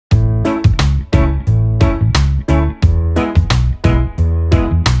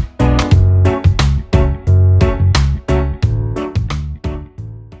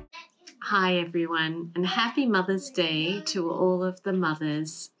Hi everyone, and happy Mother's Day to all of the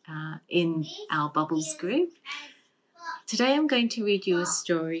mothers in our Bubbles group. Today I'm going to read you a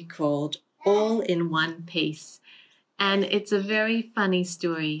story called All in One Piece, and it's a very funny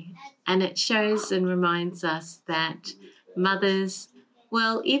story, and it shows and reminds us that mothers,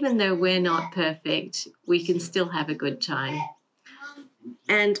 well, even though we're not perfect, we can still have a good time.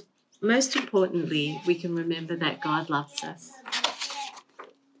 And most importantly, we can remember that God loves us.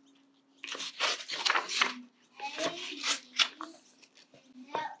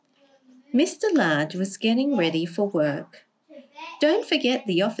 Mr. Large was getting ready for work. "Don't forget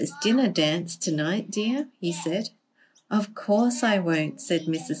the office dinner dance tonight, dear," he said. "Of course I won't," said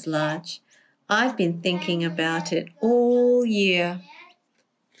Mrs. Large. "I've been thinking about it all year."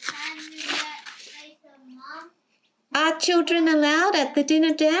 "Are children allowed at the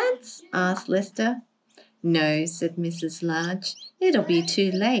dinner dance?" asked Lester. "No," said Mrs. Large. "It'll be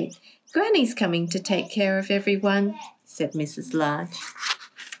too late. Granny's coming to take care of everyone," said Mrs. Large.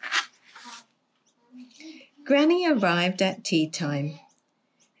 Granny arrived at tea time.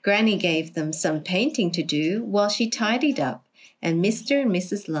 Granny gave them some painting to do while she tidied up, and Mr. and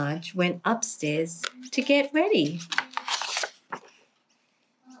Mrs. Large went upstairs to get ready.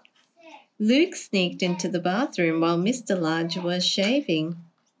 Luke sneaked into the bathroom while Mr. Large was shaving.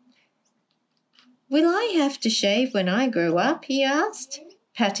 "Will I have to shave when I grow up?" he asked,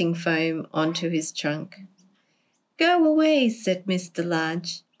 patting foam onto his trunk. "Go away," said Mr.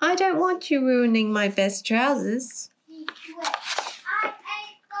 Large. "I don't want you ruining my best trousers."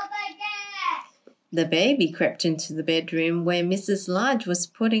 The baby crept into the bedroom where Mrs. Large was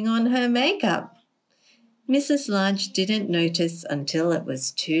putting on her makeup. Mrs. Large didn't notice until it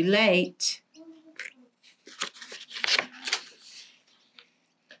was too late.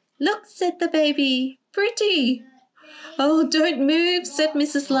 "Look," said the baby, "pretty." "Oh, don't move," said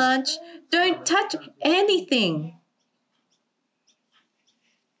Mrs. Large. "Don't touch anything."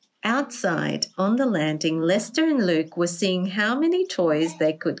 Outside on the landing, Lester and Luke were seeing how many toys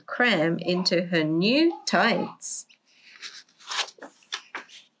they could cram into her new tights.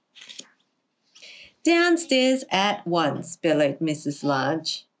 "Downstairs at once," bellowed Mrs.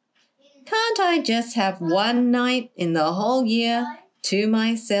 Large. "Can't I just have one night in the whole year to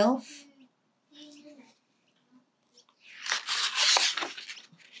myself?"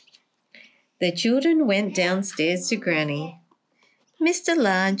 The children went downstairs to Granny. Mr.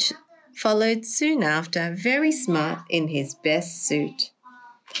 Large followed soon after, very smart in his best suit.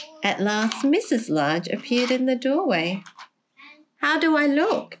 At last Mrs. Large appeared in the doorway. "How do I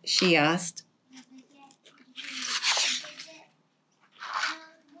look?" she asked.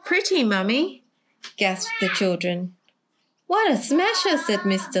 "Pretty, Mummy," gasped the children. "What a smasher," said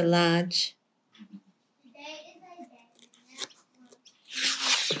Mr. Large.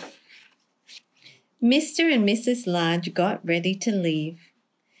 Mr. and Mrs. Large got ready to leave.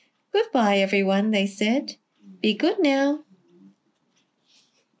 "Goodbye, everyone," they said. "Be good now."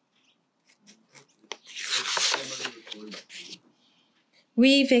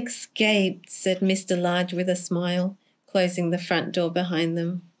 "We've escaped," said Mr. Large with a smile, closing the front door behind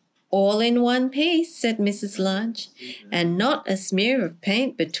them. "All in one piece," said Mrs. Large, "and not a smear of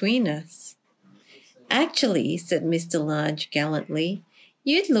paint between us." "Actually," said Mr. Large gallantly,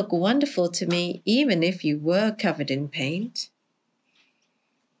 "you'd look wonderful to me even if you were covered in paint."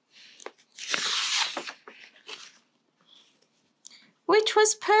 Which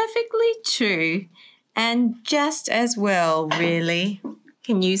was perfectly true, and just as well, really.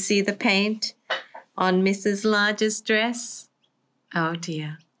 Can you see the paint on Mrs. Large's dress? Oh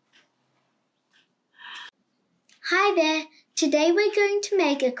dear. Hi there. Today we're going to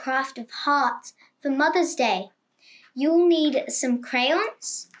make a craft of hearts for Mother's Day. You'll need some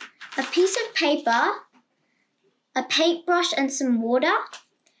crayons, a piece of paper, a paintbrush and some water,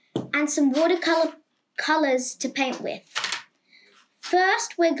 and some watercolor colors to paint with.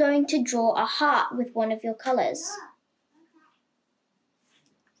 First, we're going to draw a heart with one of your colors.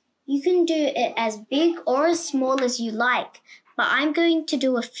 You can do it as big or as small as you like, but I'm going to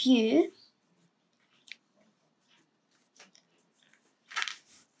do a few.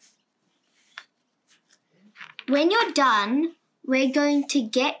 When you're done, we're going to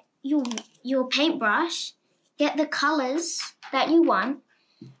get your paintbrush, get the colors that you want,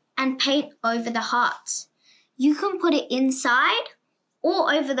 and paint over the hearts. You can put it inside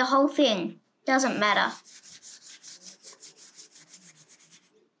or over the whole thing. Doesn't matter.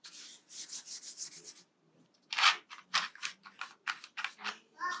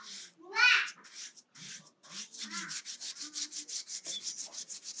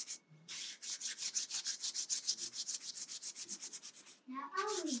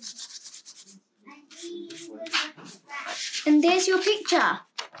 And there's your picture.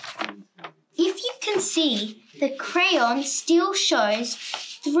 If you can see, the crayon still shows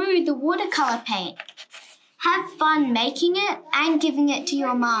through the watercolour paint. Have fun making it and giving it to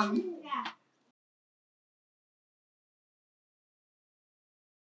your mum.